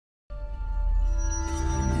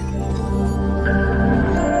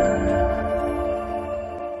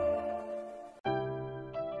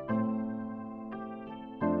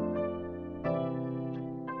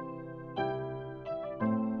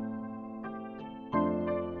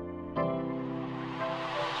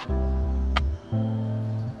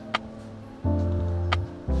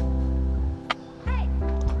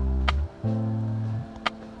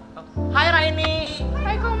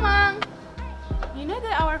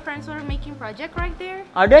friends were making project right there.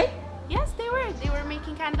 Are they? Yes, they were. They were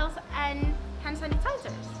making candles and hand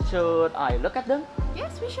sanitizers. Should I look at them?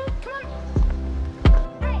 Yes, we should. Come on.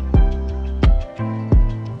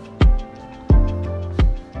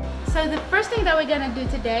 So the first thing that we're gonna do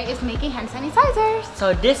today is making hand sanitizers.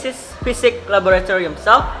 So this is physics laboratorium,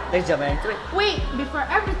 so let's jump into it. Wait, before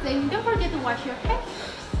everything, don't forget to wash your hands.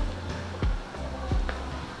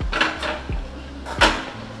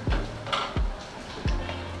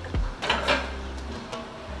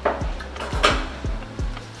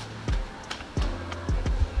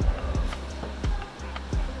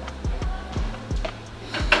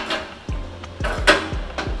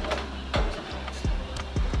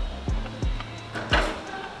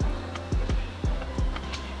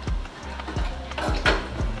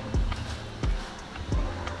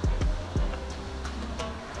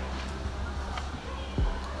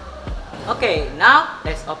 Okay, now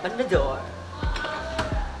let's open the door.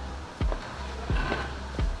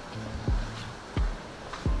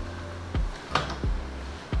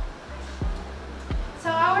 So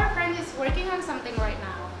our friend is working on something right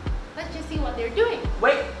now. Let's just see what they're doing.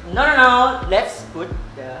 Wait, no. Let's put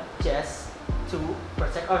the chest to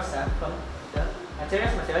protect ourselves from the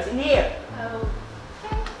materials in here.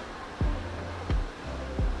 Okay.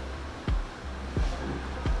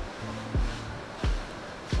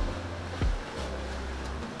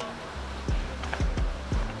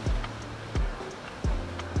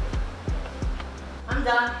 I'm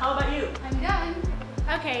done. How about you? I'm done.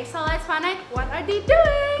 Okay, so let's find out what are they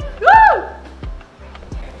doing. Woo!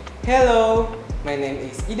 Hello, my name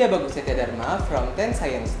is Ida Baguseta Dharma from 10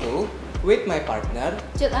 Science 2 with my partner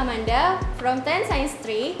Jut Amanda from 10 Science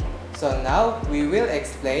 3. So now we will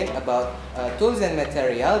explain about tools and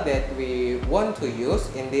material that we want to use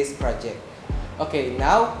in this project. Okay,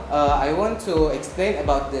 now I want to explain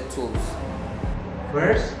about the tools.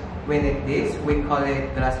 First, we need this, we call it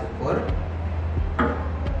gelas ukur.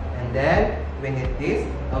 And then we need this,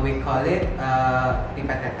 we call it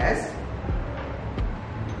pipet tetes.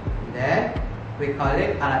 Then we call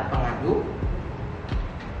it alat pengaduk.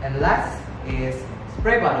 And last is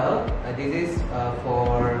spray bottle. This is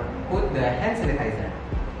for put the hand sanitizer.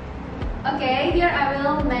 Okay, here I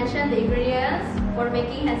will mention the ingredients for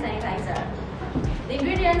making hand sanitizer. The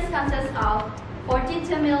ingredients consist of 42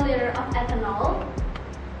 ml of ethanol,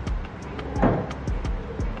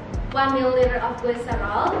 1 ml of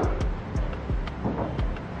glycerol,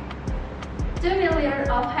 2 ml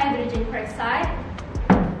of hydrogen peroxide,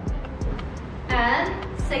 and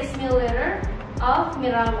 6 ml of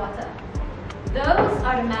mineral water. Those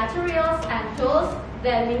are the materials and tools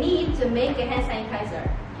that we need to make a hand sanitizer.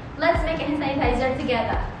 Let's make a hand sanitizer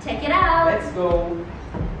together. Check it out! Let's go!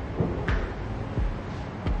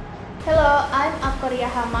 Hello, I'm Akoria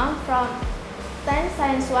Hamam from 10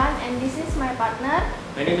 Science 1 and this is my partner.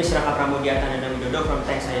 My name is Raka Pramudia Tananda Widodo from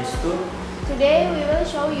 10 Science 2. Today we will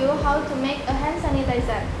show you how to make a hand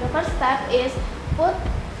sanitizer. The first step is put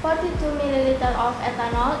 42 ml of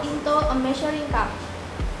ethanol into a measuring cup.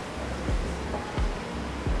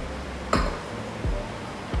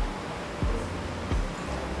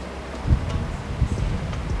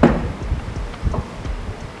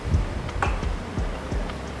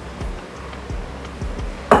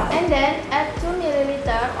 And then add 2 ml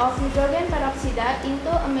of hydrogen peroxide into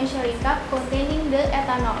a measuring cup containing the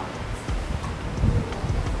ethanol.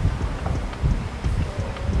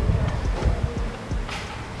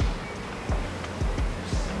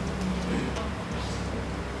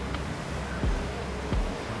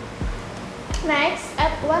 Next,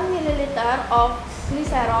 add 1 ml of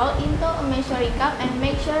glycerol into a measuring cup and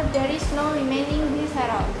make sure there is no remaining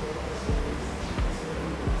glycerol.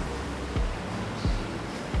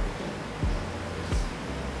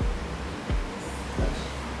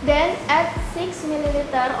 Then add 6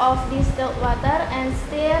 ml of distilled water and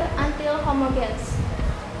stir until homogeneous.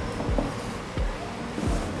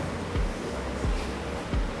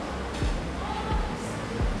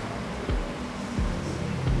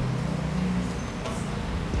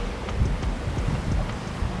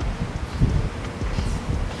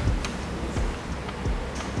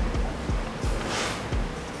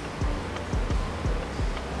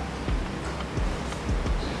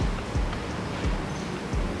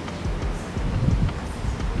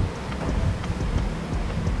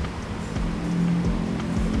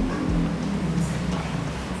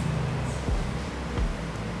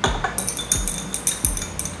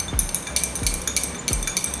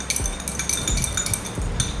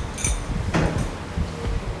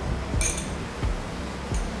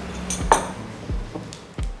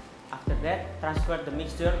 Transfer the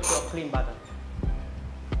mixture to a clean bottle.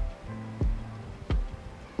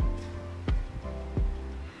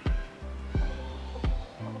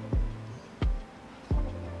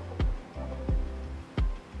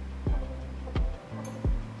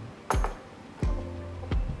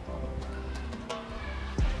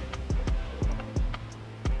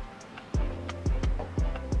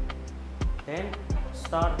 Then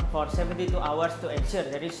store for 72 hours to ensure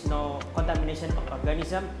there is no contamination of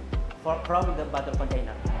organism from the bottle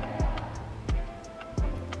container.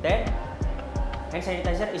 Then hand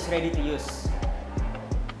sanitizer is ready to use.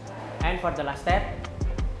 And for the last step,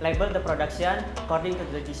 label the production according to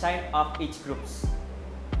the design of each groups.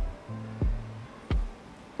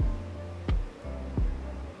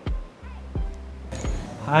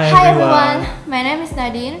 Hi everyone, my name is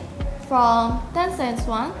Nadine from 10 Science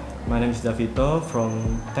 1. My name is Davito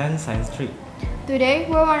from 10 Science 3. Today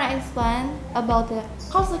we want to explain about the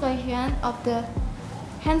classification of the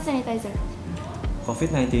hand sanitizer.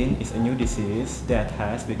 COVID-19 is a new disease that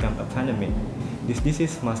has become a pandemic. This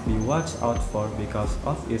disease must be watched out for because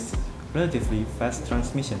of its relatively fast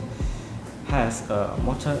transmission, has a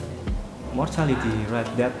mortality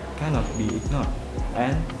rate that cannot be ignored,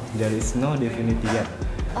 and there is no definitive yet.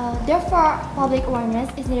 Therefore, public awareness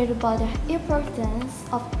is needed about the importance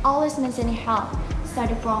of always maintaining health,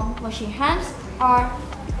 starting from washing hands or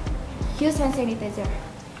use hand sanitizer.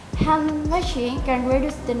 Hand washing can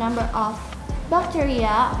reduce the number of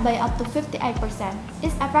bacteria by up to 58%.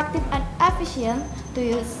 It's effective and efficient to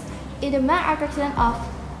use in the main attraction of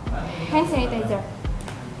hand sanitizer.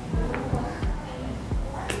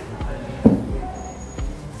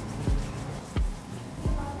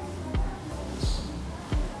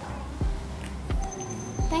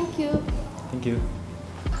 Thank you. Thank you.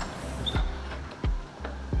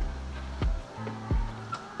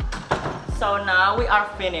 So now we are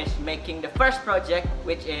finished making the first project,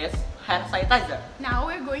 which is hand sanitizer. Now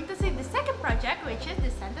we're going to see the second project, which is the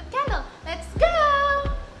scented candle. Let's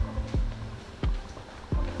go!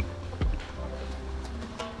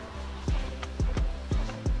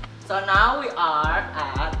 So now we are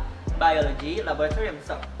at biology laboratory.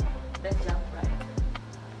 So let's jump right.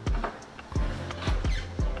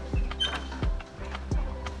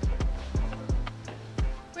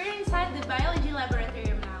 We're inside the biology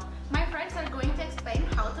laboratory now. My friends are going to explain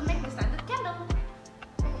how to make the scented candle.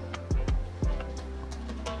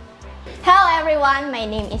 Hello everyone, my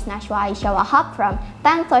name is Nashwa Aisha Wahab from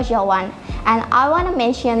 10 Social 1, and I want to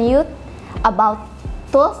mention you about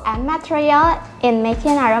tools and material in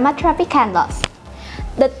making aromatherapy candles.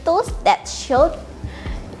 The tools that should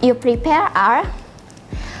you prepare are: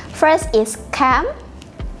 first is cam,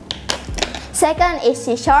 second is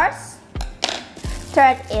scissors,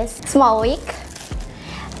 third is small wick,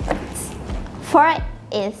 fourth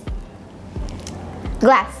is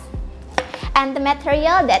glass. And the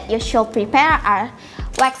material that you should prepare are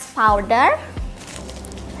wax powder,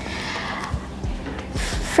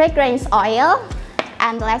 fragrance oil,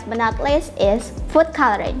 and last but not least is food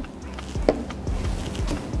coloring.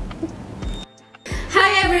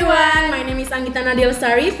 Hi everyone, my name is Anggita Nadia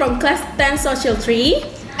Lestari from class 10 Social 3.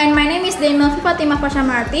 And my name is Demil Fatimah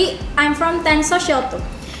Pashamarti. I'm from 10 Social 2.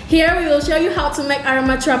 Here we will show you how to make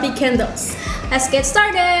aromatherapy candles. Let's get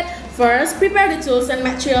started. First, prepare the tools and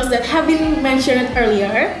materials that have been mentioned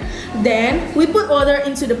earlier. Then, we put water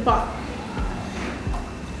into the pot.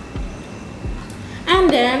 And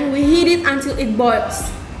then, we heat it until it boils.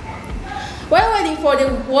 While waiting for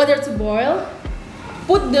the water to boil,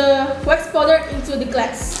 put the wax powder into the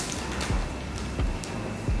glass.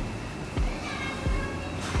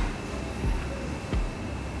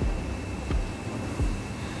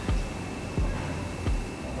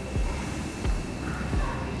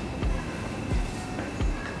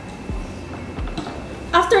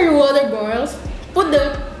 After the water boils, put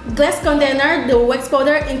the glass container, the wax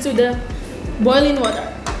powder, into the boiling water.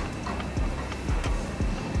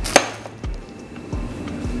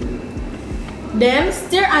 Then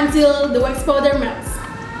stir until the wax powder melts.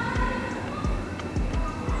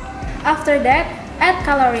 After that, add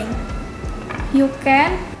coloring. You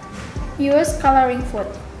can use coloring food.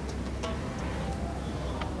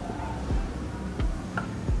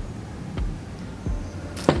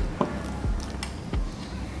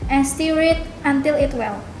 And stir it until it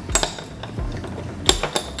well.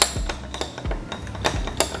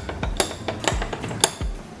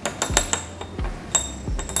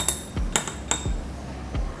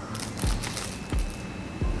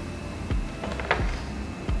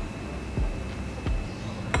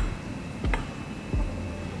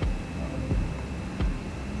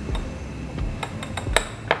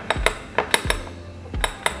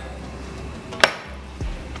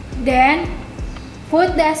 Then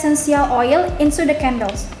put the essential oil into the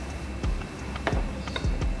candles.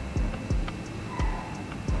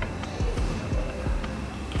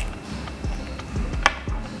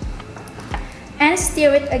 And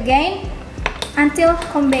stir it again until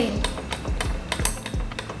combined.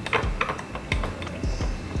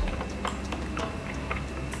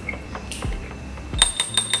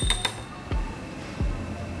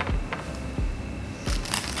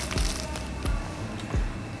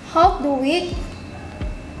 wick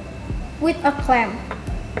with a clamp.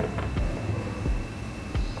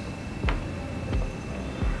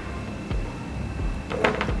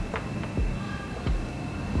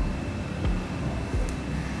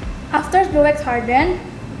 After the wax hardened,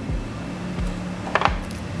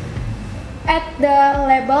 add the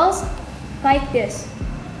labels like this.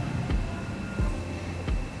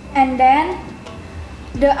 And then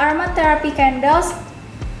the aromatherapy candles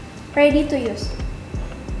ready to use.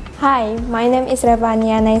 Hi, my name is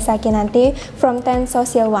Revania Naisakinanti from 10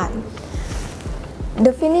 Social 1.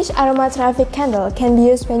 The finished aromatherapy candle can be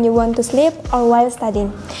used when you want to sleep or while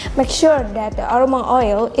studying. Make sure that the aroma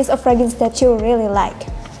oil is a fragrance that you really like.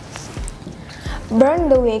 Burn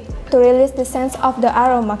the wick to release the scents of the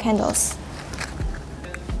aroma candles.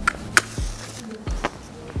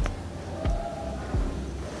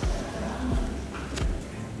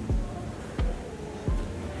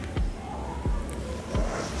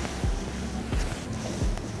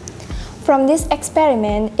 From this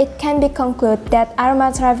experiment, it can be concluded that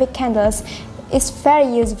aromatherapy candles is very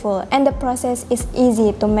useful and the process is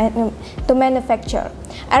easy to manufacture.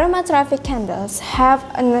 Aromatherapy candles have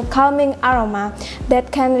a calming aroma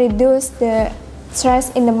that can reduce the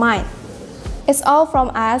stress in the mind. It's all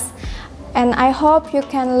from us, and I hope you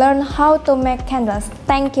can learn how to make candles.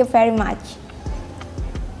 Thank you very much.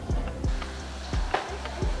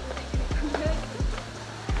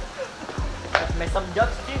 Let's make some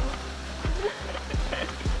jokes too.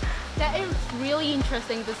 That is really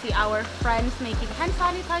interesting to see our friends making hand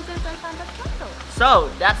sanitizers and scented candles. So,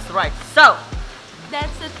 that's right. So,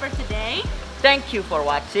 That's it for today. thank you for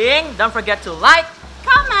watching. Don't forget to like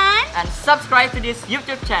Comment! and subscribe to this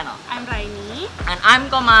YouTube channel. I'm Raini. And I'm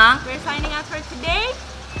Komang. We're signing out for today.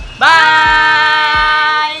 Bye!